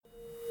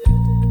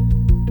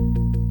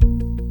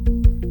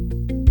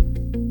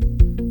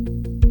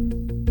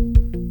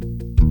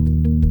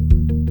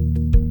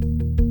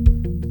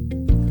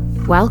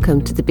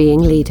Welcome to The Being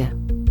Leader.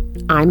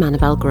 I'm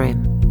Annabelle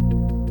Graham.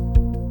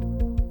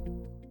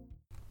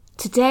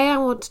 Today I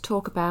want to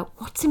talk about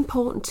what's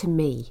important to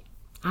me,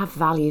 our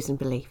values and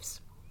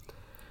beliefs.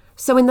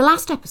 So in the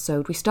last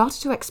episode we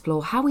started to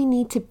explore how we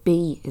need to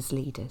be as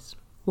leaders,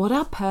 what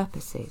our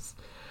purpose is,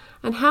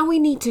 and how we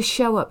need to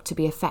show up to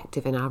be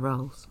effective in our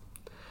roles.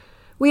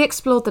 We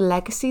explored the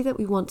legacy that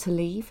we want to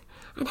leave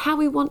and how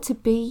we want to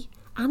be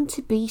and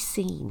to be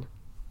seen.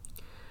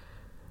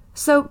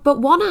 But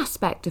one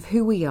aspect of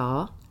who we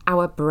are,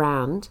 our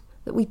brand,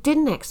 that we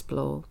didn't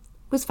explore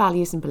was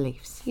values and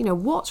beliefs. You know,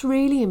 what's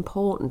really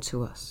important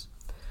to us.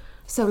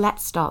 So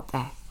let's start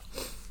there.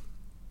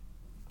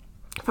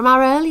 From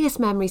our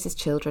earliest memories as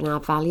children, our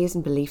values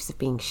and beliefs have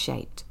been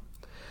shaped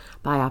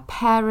by our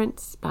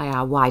parents, by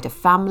our wider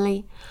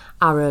family,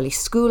 our early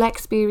school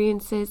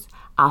experiences,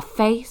 our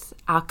faith,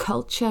 our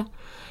culture,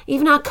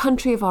 even our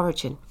country of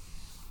origin.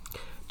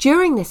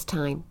 During this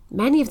time,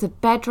 many of the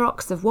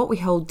bedrocks of what we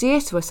hold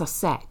dear to us are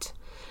set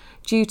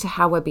due to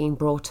how we're being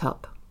brought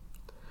up.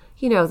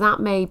 You know, that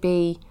may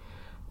be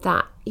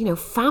that,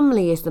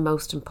 family is the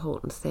most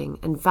important thing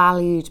and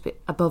valued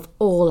above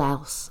all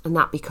else, and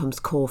that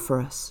becomes core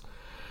for us.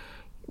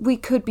 We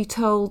could be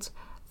told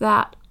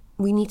that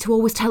we need to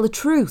always tell the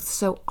truth,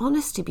 so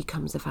honesty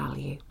becomes a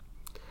value.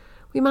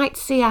 We might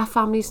see our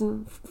families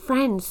and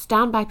friends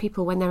stand by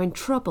people when they're in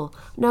trouble,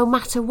 no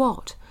matter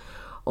what,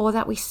 or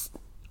that we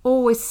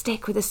always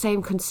stick with the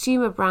same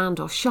consumer brand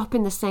or shop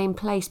in the same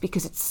place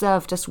because it's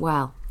served us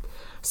well.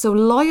 So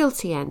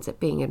loyalty ends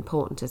up being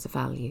important as a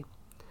value.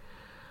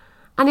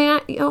 And in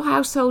your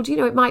household,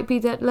 it might be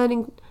that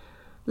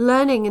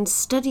learning and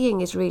studying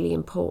is really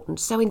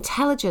important. So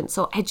intelligence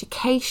or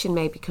education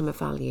may become a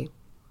value.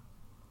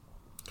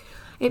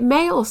 It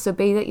may also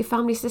be that your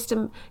family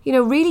system,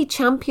 really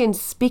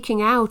champions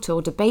speaking out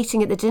or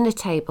debating at the dinner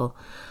table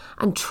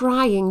and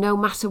trying no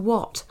matter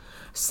what.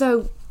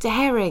 So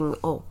daring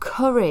or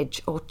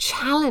courage or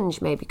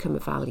challenge may become a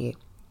value.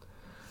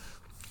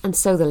 And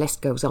so the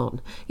list goes on.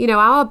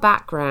 Our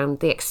background,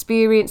 the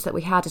experience that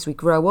we had as we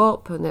grow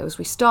up and as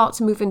we start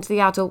to move into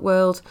the adult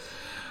world,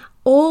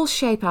 all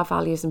shape our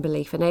values and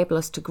belief, enable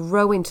us to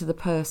grow into the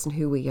person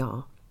who we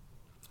are.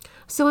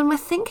 So when we're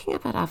thinking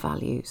about our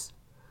values,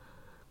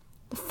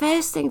 the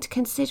first thing to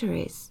consider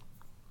is,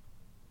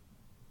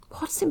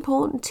 what's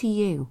important to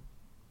you?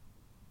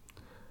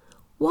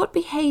 What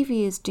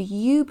behaviours do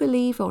you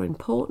believe are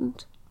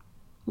important?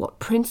 What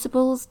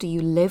principles do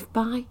you live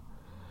by?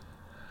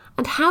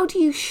 And how do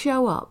you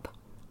show up,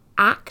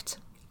 act,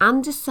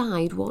 and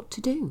decide what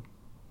to do?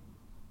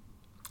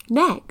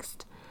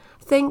 Next,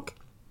 think,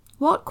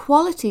 what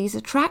qualities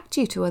attract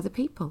you to other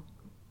people?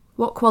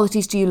 What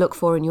qualities do you look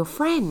for in your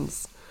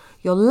friends,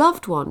 your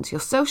loved ones, your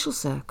social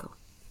circle?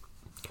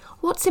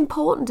 What's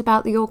important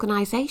about the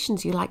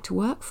organisations you like to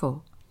work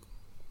for?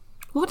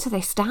 What do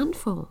they stand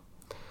for?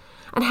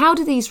 And how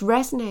do these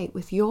resonate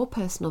with your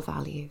personal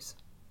values?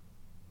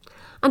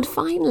 And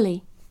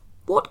finally,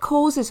 what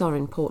causes are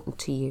important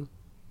to you?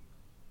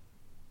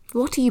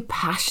 What are you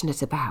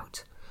passionate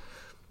about?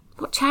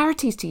 What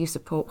charities do you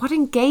support? What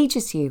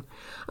engages you?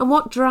 And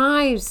what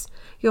drives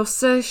your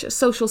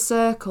social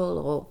circle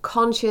or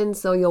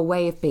conscience or your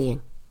way of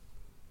being?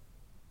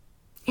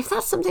 If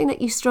that's something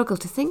that you struggle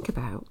to think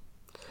about,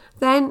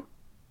 then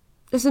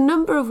there's a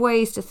number of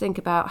ways to think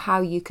about how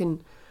you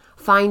can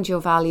find your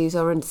values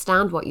or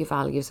understand what your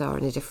values are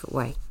in a different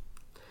way.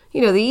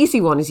 The easy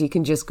one is you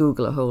can just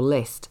Google a whole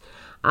list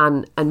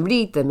and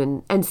read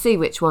them and see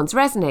which ones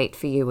resonate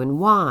for you and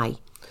why.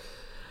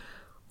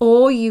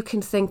 Or you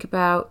can think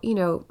about,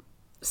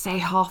 say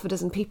half a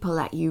dozen people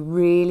that you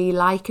really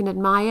like and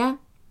admire.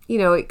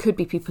 It could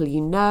be people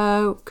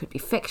it could be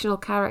fictional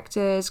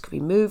characters, could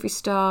be movie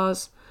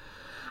stars.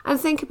 And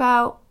think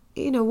about,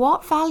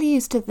 what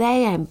values do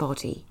they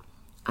embody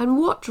and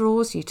what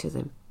draws you to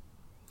them?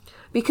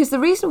 Because the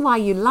reason why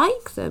you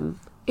like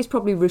them is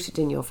probably rooted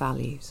in your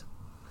values.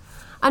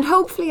 And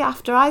hopefully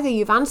after either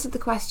you've answered the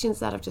questions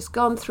that I've just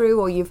gone through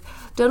or you've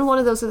done one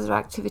of those other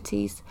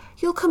activities,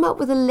 you'll come up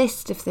with a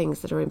list of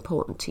things that are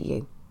important to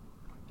you.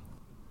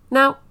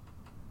 Now,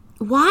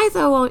 why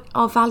though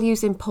are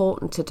values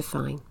important to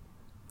define?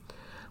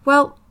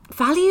 Well,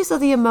 values are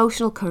the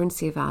emotional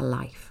currency of our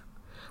life.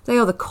 They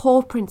are the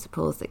core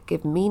principles that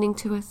give meaning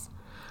to us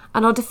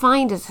and are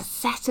defined as a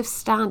set of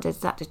standards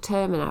that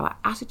determine our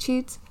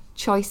attitudes,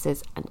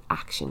 choices and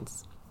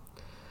actions.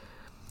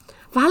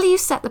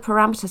 Values set the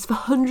parameters for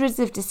hundreds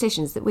of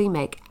decisions that we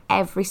make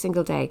every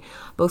single day,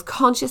 both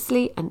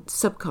consciously and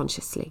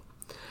subconsciously.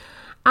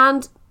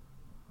 And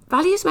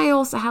values may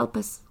also help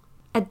us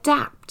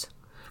adapt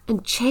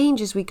and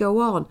change as we go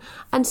on.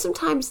 And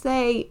sometimes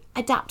they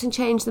adapt and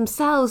change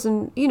themselves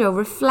and,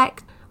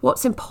 reflect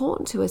what's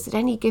important to us at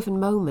any given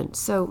moment.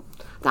 So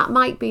that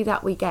might be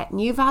that we get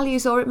new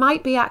values, or it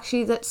might be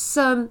actually that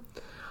some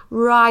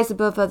rise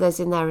above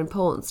others in their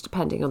importance,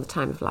 depending on the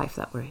time of life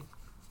that we're in.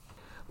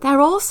 They're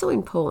also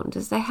important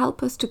as they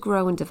help us to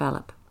grow and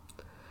develop.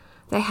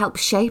 They help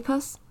shape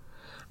us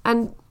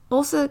and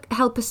also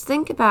help us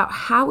think about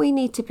how we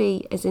need to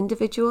be as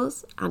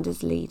individuals and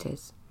as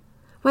leaders.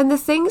 When the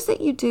things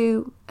that you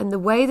do and the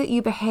way that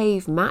you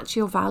behave match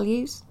your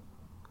values,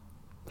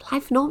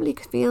 life normally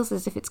feels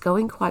as if it's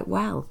going quite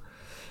well.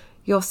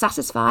 You're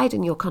satisfied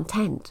and you're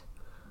content.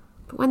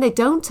 But when they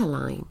don't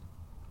align,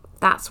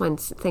 that's when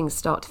things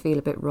start to feel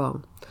a bit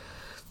wrong.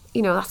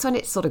 That's when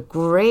it sort of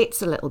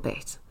grates a little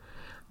bit,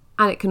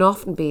 and it can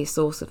often be a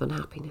source of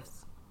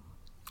unhappiness.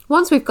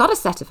 Once we've got a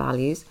set of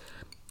values,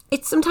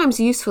 it's sometimes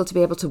useful to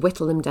be able to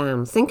whittle them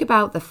down. Think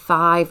about the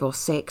 5 or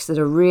 6 that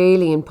are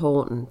really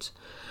important,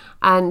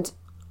 and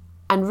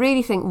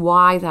really think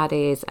why that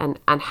is and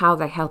how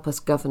they help us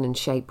govern and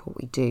shape what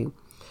we do.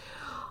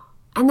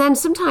 And then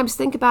sometimes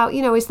think about,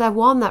 is there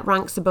one that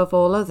ranks above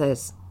all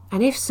others?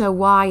 And if so,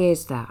 why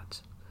is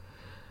that?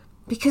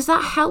 Because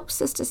that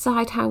helps us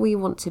decide how we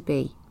want to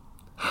be,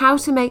 how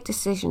to make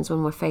decisions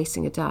when we're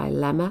facing a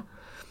dilemma,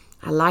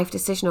 a life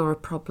decision or a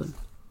problem.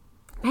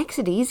 It makes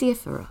it easier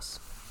for us.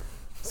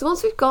 So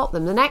once we've got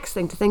them, the next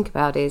thing to think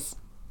about is,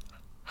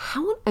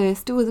 how on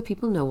earth do other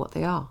people know what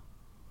they are?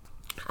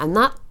 And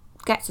that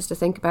gets us to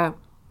think about,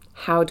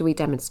 how do we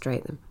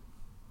demonstrate them?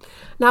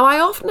 Now, I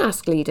often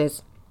ask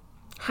leaders,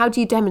 how do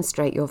you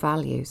demonstrate your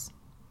values?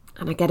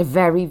 And I get a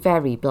very,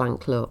 very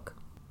blank look.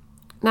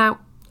 Now,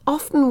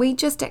 often we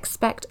just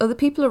expect other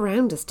people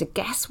around us to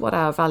guess what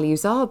our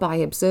values are by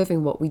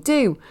observing what we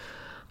do,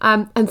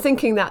 and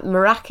thinking that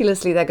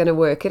miraculously they're going to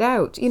work it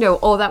out,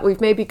 or that we've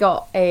maybe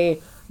got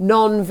a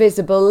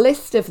non-visible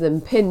list of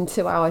them pinned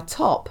to our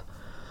top,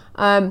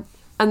 and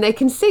they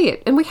can see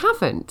it, and we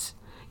haven't.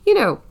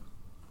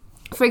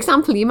 For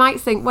example, you might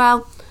think,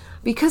 well,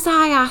 because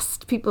I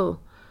asked people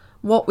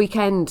what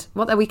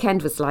their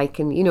weekend was like,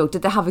 and,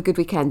 did they have a good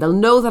weekend, they'll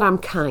know that I'm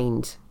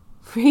kind.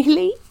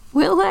 Really?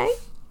 Will they?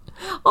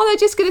 Or they're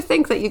just going to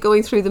think that you're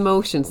going through the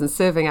motions and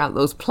serving out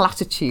those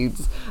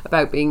platitudes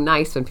about being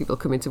nice when people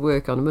come into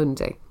work on a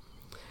Monday.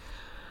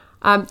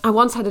 I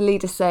once had a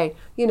leader say,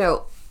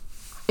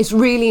 it's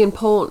really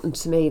important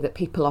to me that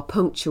people are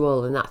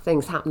punctual and that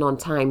things happen on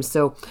time.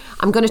 So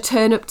I'm going to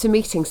turn up to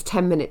meetings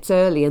 10 minutes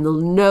early and they'll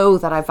know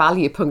that I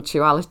value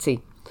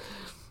punctuality.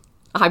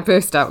 I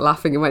burst out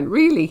laughing and went,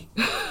 really?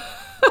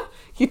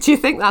 Do you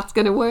think that's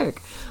going to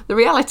work? The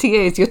reality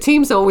is your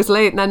team's always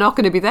late and they're not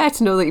going to be there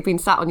to know that you've been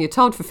sat on your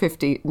Todd for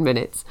 50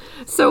 minutes.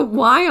 So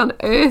why on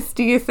earth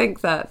do you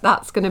think that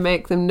that's going to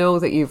make them know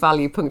that you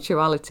value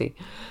punctuality?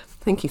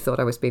 I think he thought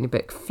I was being a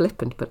bit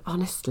flippant, but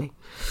honestly.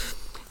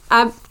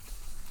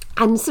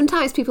 And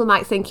sometimes people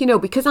might think,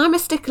 because I'm a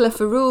stickler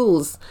for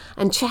rules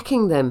and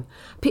checking them,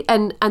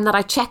 and that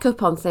I check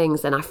up on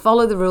things and I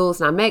follow the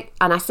rules and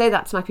I say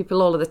that to my people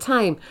all of the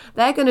time,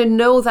 they're going to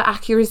know that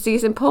accuracy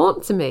is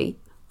important to me.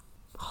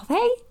 Are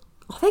they?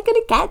 Are they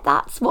going to get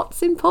that's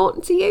what's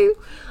important to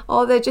you?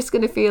 Or they're just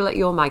going to feel that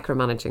you're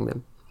micromanaging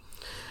them?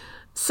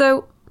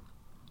 So,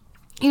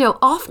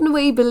 often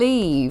we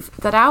believe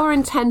that our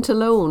intent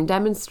alone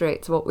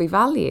demonstrates what we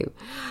value.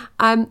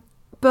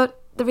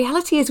 But the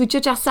reality is we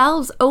judge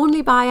ourselves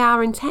only by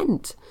our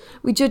intent.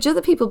 We judge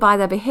other people by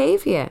their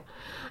behaviour.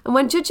 And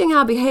when judging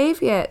our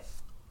behaviour,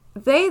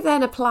 they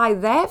then apply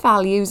their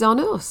values on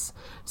us.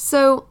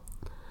 So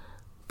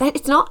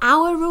it's not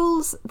our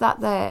rules that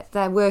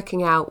they're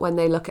working out when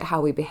they look at how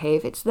we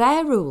behave. It's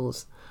their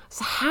rules.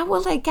 So how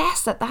will they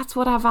guess that that's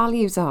what our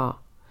values are?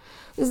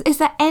 Is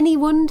there any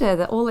wonder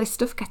that all this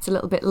stuff gets a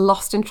little bit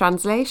lost in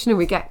translation and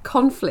we get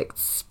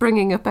conflicts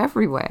springing up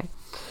everywhere?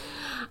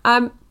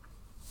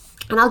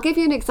 And I'll give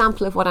you an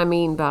example of what I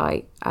mean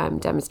by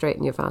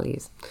demonstrating your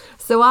values.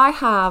 So I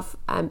have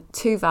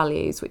 2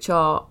 values which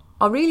are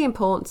really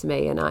important to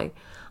me, and I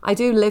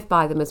do live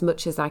by them as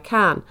much as I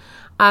can.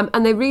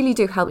 And they really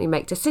do help me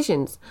make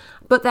decisions,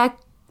 but they're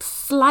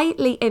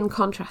slightly in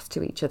contrast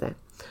to each other.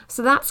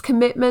 So that's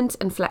commitment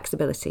and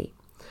flexibility.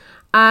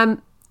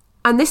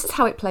 And this is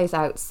how it plays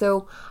out.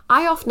 So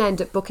I often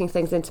end up booking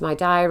things into my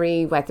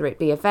diary, whether it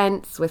be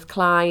events with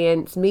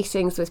clients,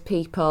 meetings with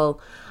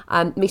people,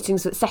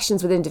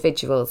 sessions with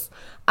individuals.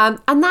 And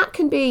that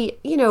can be,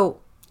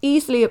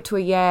 easily up to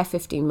a year,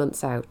 15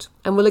 months out.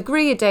 And we'll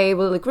agree a day,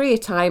 we'll agree a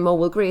time, or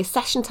we'll agree a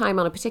session time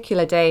on a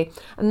particular day,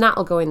 and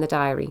that'll go in the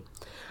diary.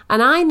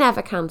 And I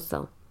never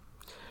cancel.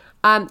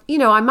 I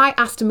might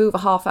ask to move a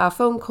half-hour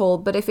phone call,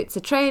 but if it's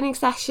a training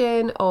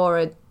session or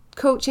a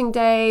coaching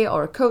day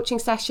or a coaching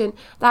session,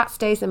 that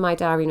stays in my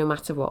diary no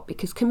matter what,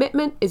 because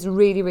commitment is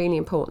really, really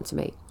important to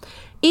me.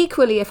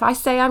 Equally, if I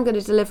say I'm going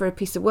to deliver a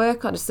piece of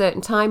work at a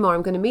certain time, or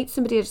I'm going to meet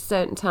somebody at a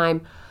certain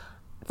time,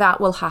 that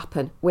will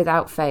happen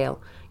without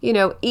fail.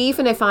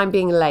 Even if I'm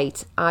being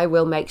late, I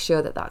will make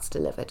sure that that's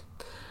delivered.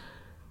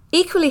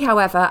 Equally,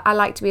 however, I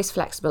like to be as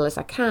flexible as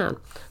I can,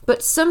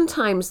 but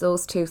sometimes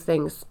those two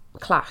things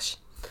clash.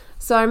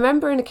 So I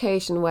remember an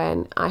occasion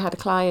when I had a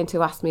client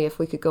who asked me if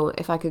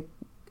I could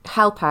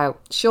help out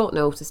short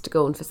notice to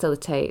go and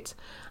facilitate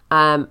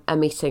a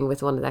meeting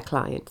with one of their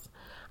clients.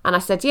 And I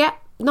said, yeah,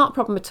 not a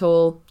problem at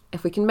all.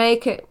 If we can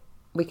make it,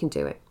 we can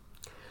do it.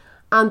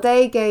 And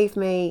they gave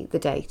me the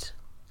date.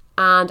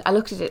 And I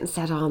looked at it and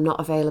said, I'm not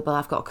available.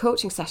 I've got a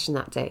coaching session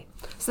that day.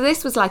 So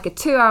this was like a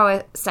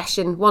 2-hour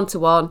session,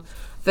 one-to-one,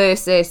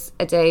 versus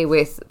a day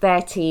with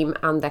their team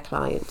and their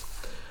client.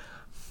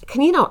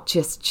 can you not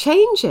just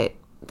change it?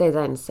 They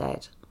then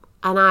said.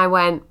 And I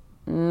went,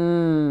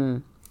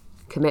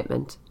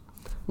 commitment.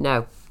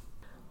 No.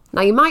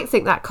 Now, you might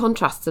think that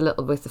contrasts a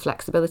little with the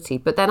flexibility,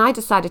 but then I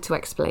decided to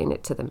explain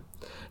it to them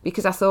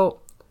because I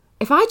thought,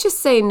 if I just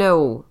say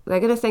no, they're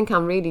going to think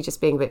I'm really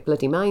just being a bit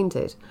bloody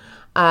minded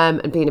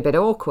and being a bit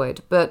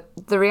awkward. But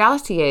the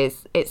reality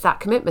is, it's that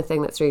commitment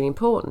thing that's really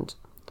important.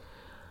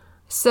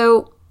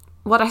 So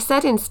what I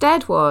said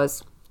instead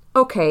was,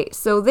 okay,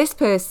 so this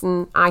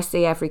person I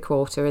see every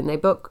quarter and they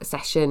book a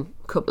session,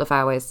 a couple of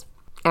hours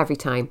every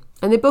time.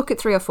 And they book it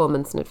 3 or 4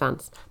 months in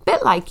advance. A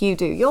bit like you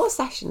do your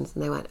sessions.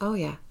 And they went, oh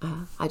yeah,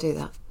 I do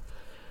that.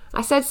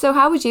 I said, so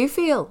how would you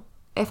feel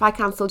if I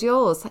cancelled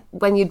yours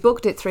when you'd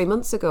booked it 3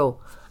 months ago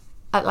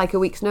at like a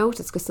week's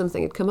notice because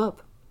something had come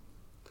up?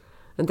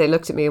 And they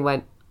looked at me and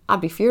went,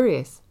 I'd be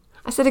furious.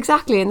 I said,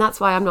 exactly, and that's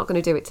why I'm not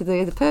going to do it to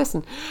the other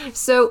person.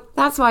 So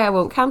that's why I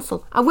won't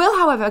cancel. I will,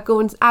 however,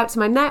 go out to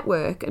my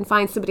network and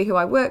find somebody who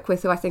I work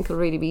with who I think will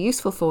really be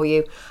useful for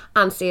you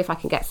and see if I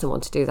can get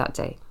someone to do that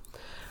day.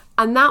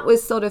 And that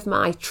was sort of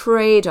my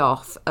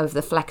trade-off of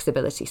the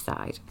flexibility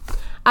side.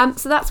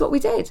 So that's what we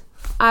did.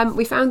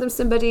 We found them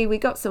somebody, we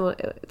got someone,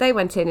 they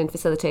went in and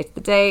facilitated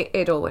the day.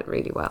 It all went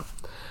really well.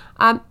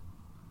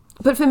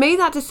 But for me,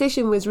 that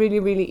decision was really,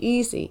 really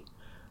easy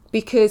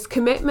because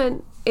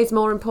commitment is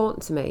more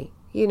important to me.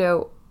 You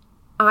know,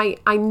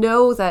 I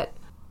know that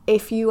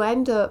if you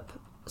end up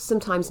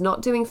sometimes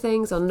not doing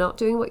things or not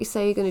doing what you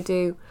say you're going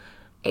to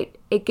do,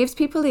 it gives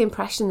people the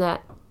impression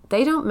that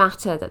they don't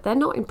matter, that they're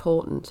not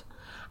important.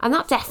 And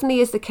that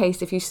definitely is the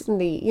case if you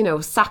suddenly,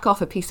 sack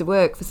off a piece of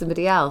work for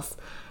somebody else.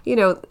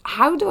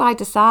 How do I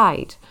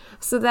decide?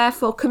 So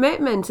therefore,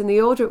 commitment and the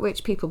order at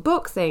which people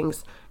book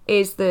things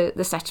is the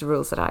set of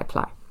rules that I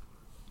apply.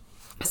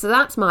 So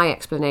that's my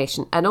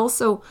explanation. And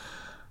also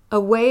a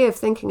way of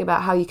thinking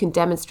about how you can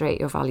demonstrate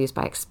your values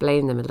by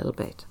explaining them a little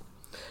bit.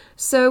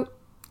 So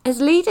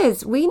as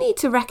leaders, we need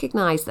to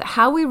recognise that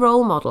how we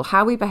role model,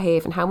 how we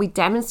behave and how we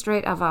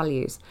demonstrate our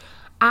values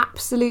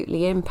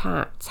absolutely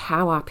impacts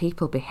how our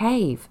people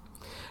behave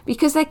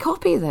because they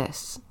copy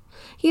this.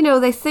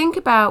 They think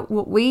about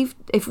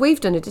if we've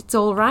done it, it's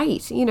all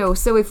right.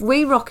 So if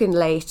we rock in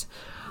late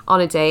on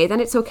a day, then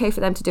it's okay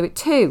for them to do it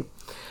too.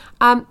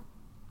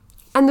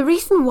 And the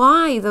reason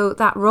why, though,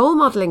 that role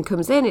modelling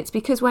comes in, it's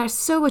because we're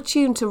so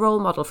attuned to role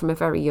model from a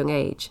very young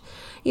age.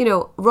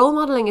 Role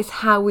modelling is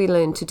how we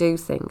learn to do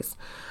things,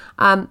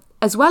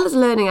 as well as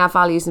learning our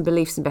values and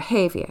beliefs and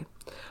behaviour.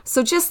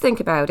 So just think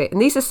about it.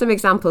 And these are some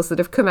examples that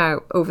have come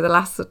out over the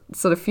last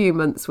sort of few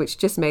months, which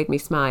just made me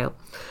smile.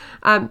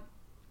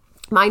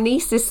 My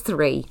niece is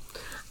 3.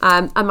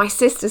 And my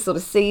sister sort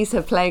of sees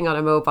her playing on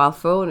a mobile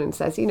phone and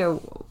says,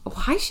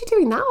 why is she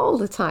doing that all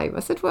the time?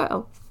 I said,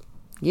 well,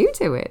 you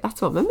do it.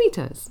 That's what mummy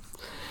does.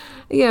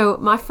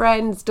 My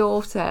friend's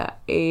daughter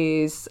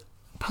is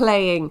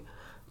playing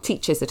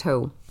teachers at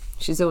home.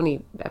 She's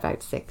only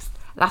about 6.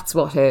 That's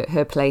what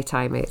her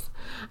playtime is.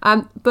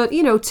 But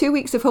 2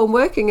 weeks of home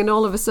working and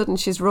all of a sudden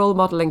she's role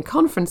modelling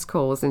conference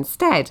calls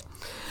instead.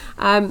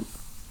 I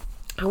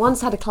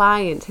once had a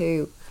client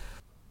who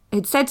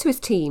had said to his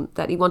team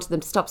that he wanted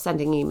them to stop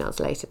sending emails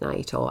late at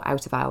night or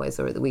out of hours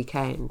or at the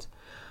weekend.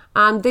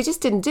 And they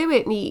just didn't do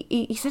it. And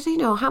he said,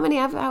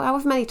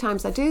 however many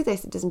times I do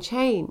this, it doesn't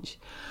change.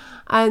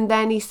 And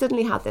then he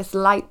suddenly had this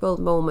light bulb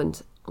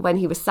moment when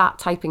he was sat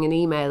typing an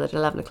email at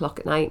 11 o'clock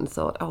at night and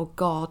thought, oh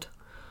God,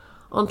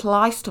 until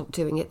I stop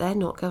doing it, they're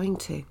not going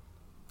to.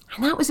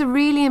 And that was a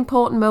really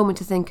important moment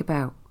to think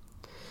about.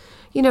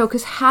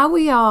 Because how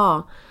we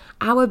are,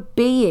 our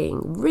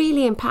being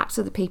really impacts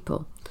other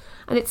people.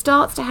 And it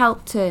starts to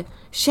help to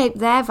shape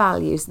their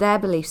values, their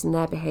beliefs and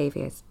their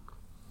behaviours.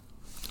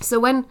 So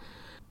when,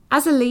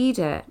 as a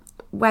leader,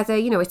 whether,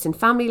 it's in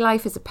family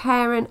life as a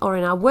parent or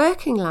in our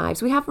working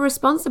lives, we have a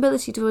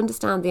responsibility to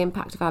understand the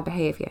impact of our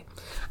behaviour.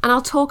 And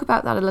I'll talk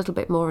about that a little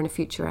bit more in a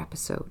future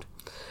episode.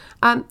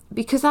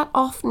 Because that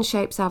often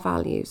shapes our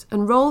values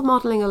and role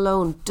modelling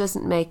alone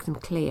doesn't make them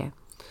clear.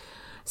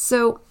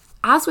 So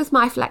as with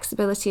my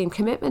flexibility and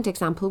commitment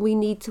example, we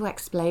need to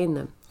explain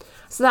them.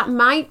 So that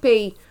might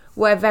be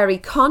we're very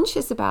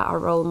conscious about our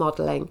role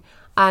modelling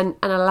and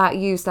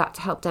use that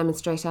to help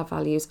demonstrate our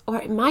values.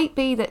 Or it might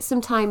be that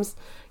sometimes,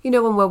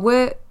 when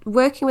we're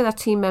working with our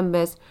team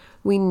members,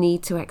 we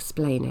need to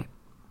explain it.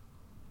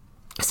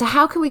 So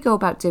how can we go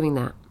about doing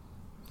that?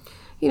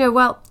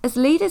 Well, as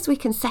leaders, we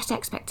can set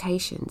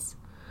expectations,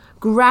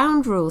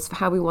 ground rules for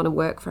how we want to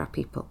work for our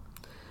people.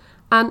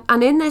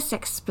 And in this,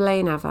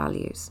 explain our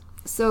values.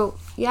 So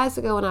years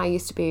ago when I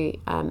used to be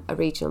a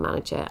regional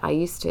manager, I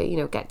used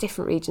to, get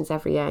different regions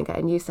every year and get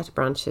a new set of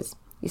branches.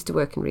 Used to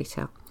work in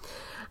retail.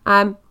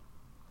 And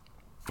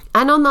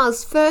on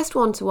those first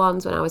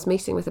one-to-ones when I was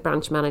meeting with a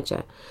branch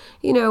manager,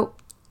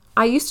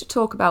 I used to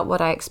talk about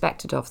what I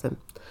expected of them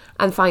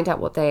and find out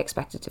what they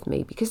expected of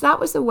me, because that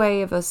was a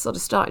way of us sort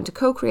of starting to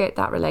co-create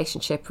that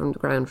relationship from the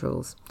ground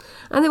rules.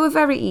 And they were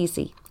very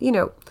easy.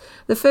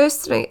 The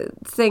first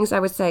things I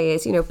would say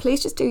is,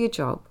 please just do your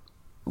job.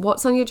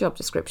 what's on your job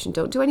description.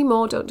 Don't do any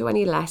more, don't do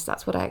any less.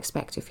 That's what I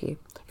expect of you.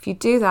 If you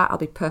do that, I'll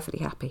be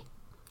perfectly happy.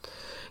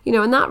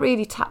 And that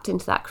really tapped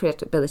into that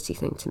credibility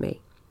thing to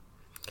me.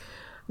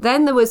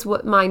 Then there was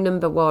my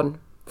number one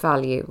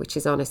value, which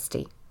is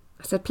honesty.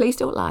 I said, please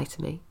don't lie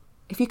to me.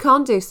 If you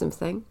can't do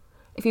something,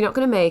 if you're not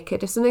going to make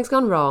it, if something's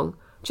gone wrong,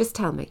 just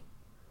tell me.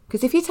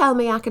 Because if you tell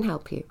me, I can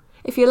help you.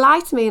 If you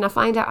lie to me and I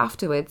find out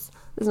afterwards,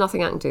 there's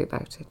nothing I can do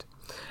about it.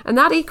 And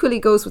that equally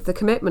goes with the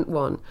commitment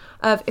one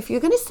of, if you're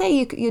going to say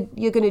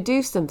you're going to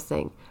do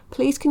something,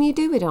 please can you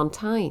do it on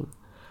time?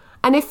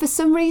 And if for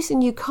some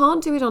reason you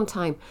can't do it on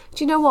time,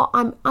 do you know what?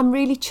 I'm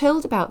really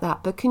chilled about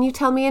that, but can you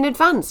tell me in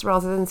advance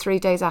rather than 3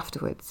 days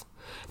afterwards?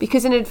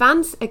 Because in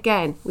advance,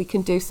 again, we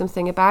can do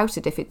something about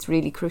it if it's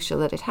really crucial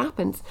that it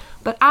happens.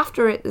 But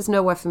after it, there's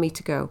nowhere for me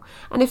to go.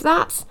 And if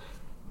that's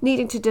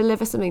needing to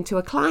deliver something to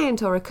a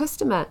client or a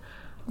customer,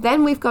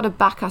 then we've got to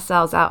back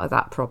ourselves out of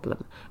that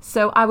problem.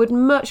 So I would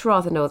much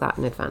rather know that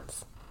in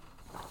advance.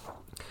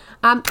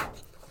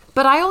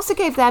 But I also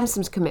gave them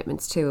some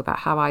commitments too about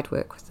how I'd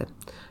work with them.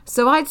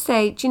 So I'd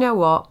say, do you know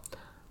what?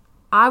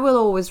 I will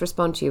always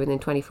respond to you within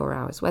 24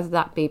 hours, whether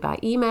that be by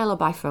email or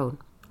by phone.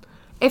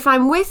 If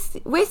I'm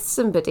with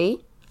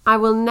somebody, I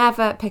will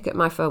never pick up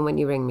my phone when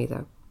you ring me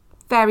though.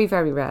 Very,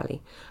 very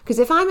rarely. Because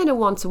if I'm in a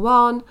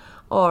one-to-one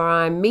or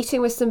I'm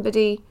meeting with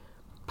somebody,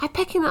 by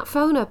picking that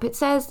phone up, it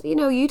says,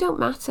 you don't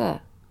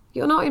matter.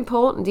 You're not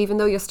important, even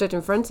though you're stood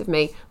in front of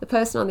me. The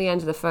person on the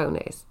end of the phone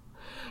is.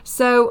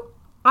 So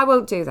I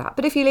won't do that.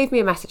 But if you leave me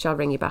a message, I'll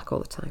ring you back all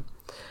the time.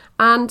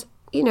 And,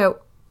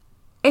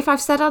 if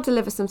I've said I'll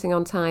deliver something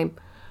on time,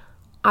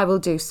 I will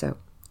do so.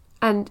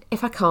 And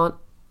if I can't,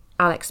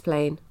 I'll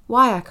explain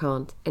why I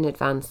can't in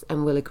advance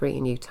and we'll agree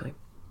a new time.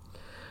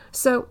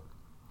 So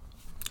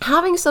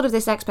having sort of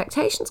this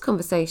expectations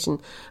conversation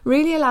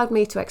really allowed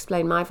me to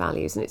explain my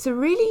values. And it's a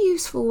really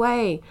useful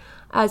way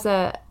as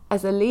a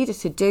leader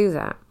to do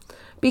that,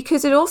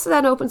 because it also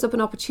then opens up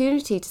an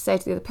opportunity to say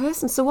to the other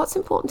person, so what's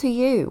important to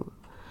you?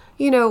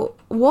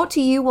 What do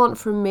you want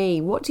from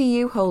me? What do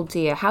you hold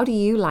dear? How do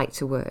you like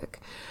to work?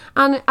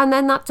 And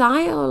then that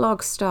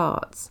dialogue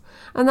starts.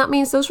 And that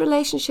means those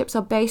relationships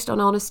are based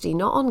on honesty,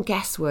 not on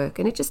guesswork.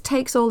 And it just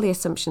takes all the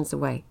assumptions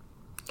away.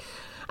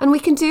 And we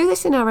can do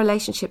this in our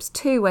relationships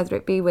too, whether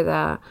it be with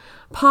our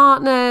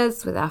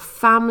partners, with our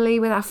family,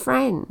 with our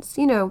friends.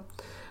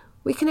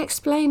 We can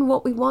explain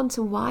what we want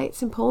and why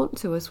it's important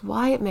to us,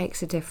 why it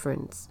makes a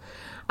difference.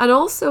 And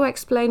also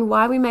explain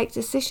why we make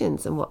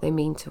decisions and what they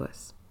mean to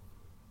us.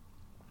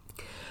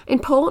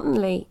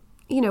 Importantly,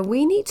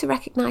 we need to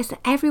recognise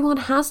that everyone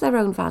has their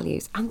own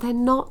values and they're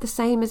not the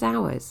same as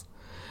ours.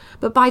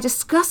 But by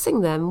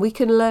discussing them, we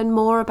can learn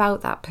more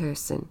about that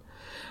person.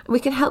 And we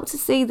can help to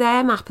see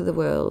their map of the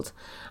world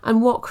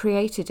and what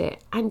created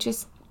it, and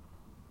just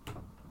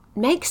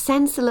make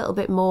sense a little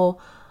bit more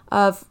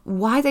of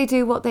why they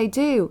do what they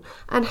do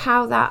and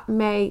how that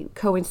may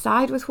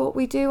coincide with what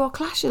we do or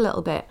clash a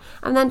little bit,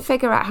 and then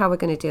figure out how we're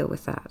going to deal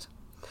with that.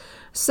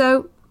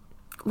 So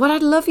what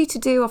I'd love you to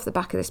do off the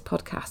back of this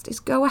podcast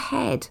is go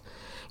ahead,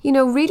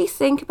 really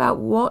think about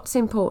what's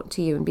important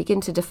to you and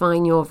begin to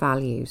define your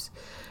values.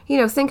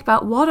 Think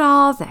about what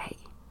are they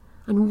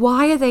and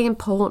why are they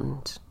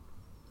important?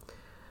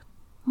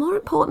 More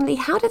importantly,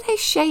 how do they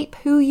shape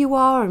who you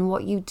are and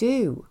what you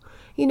do?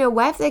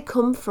 Where have they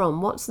come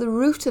from? What's the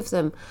root of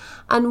them?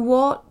 And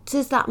what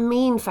does that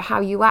mean for how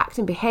you act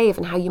and behave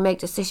and how you make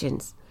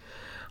decisions?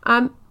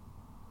 And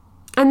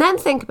then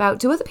think about,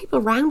 do other people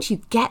around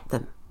you get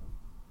them?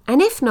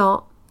 And if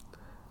not,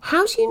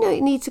 how do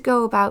you need to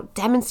go about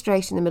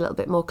demonstrating them a little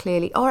bit more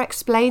clearly or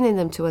explaining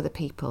them to other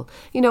people?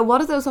 What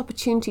are those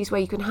opportunities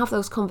where you can have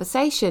those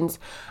conversations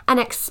and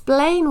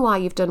explain why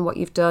you've done what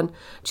you've done,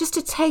 just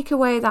to take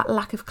away that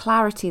lack of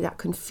clarity, that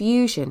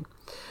confusion,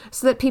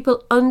 so that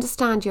people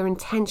understand your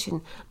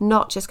intention,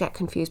 not just get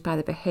confused by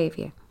the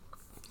behaviour.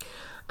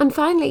 And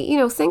finally,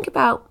 think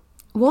about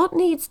what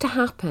needs to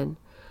happen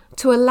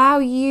to allow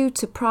you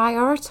to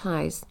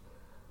prioritise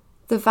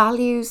the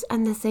values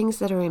and the things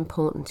that are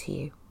important to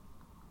you.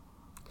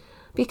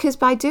 Because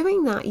by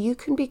doing that, you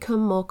can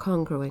become more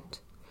congruent.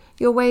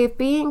 Your way of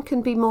being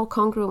can be more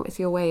congruent with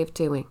your way of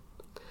doing.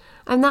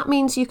 And that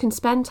means you can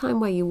spend time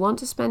where you want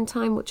to spend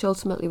time, which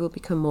ultimately will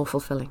become more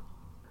fulfilling.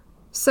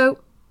 So,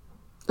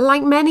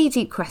 like many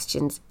deep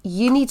questions,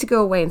 you need to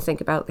go away and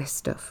think about this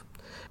stuff.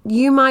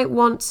 You might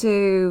want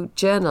to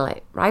journal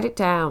it, write it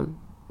down,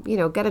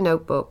 get a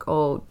notebook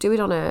or do it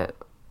on a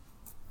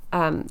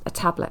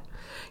tablet.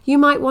 You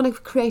might want to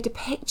create a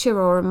picture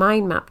or a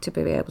mind map to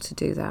be able to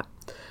do that.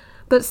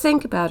 But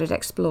think about it,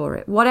 explore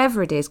it,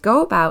 whatever it is,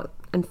 go about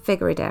and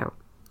figure it out,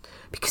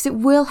 because it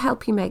will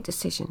help you make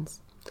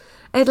decisions.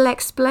 It'll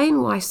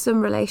explain why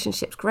some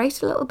relationships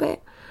grate a little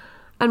bit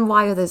and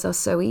why others are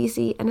so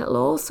easy, and it'll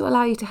also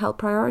allow you to help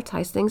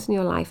prioritise things in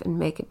your life and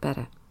make it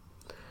better.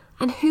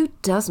 And who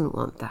doesn't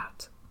want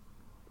that?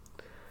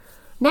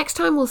 Next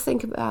time we'll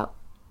think about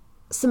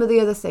some of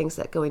the other things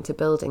that go into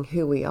building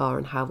who we are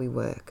and how we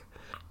work.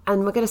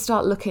 And we're going to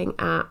start looking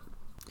at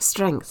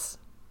strengths,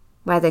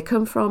 where they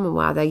come from and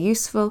why they're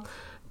useful,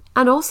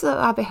 and also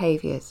our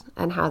behaviours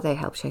and how they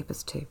help shape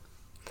us too.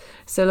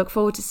 So look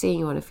forward to seeing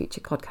you on a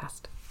future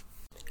podcast.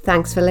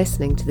 Thanks for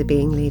listening to The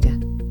Being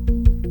Leader.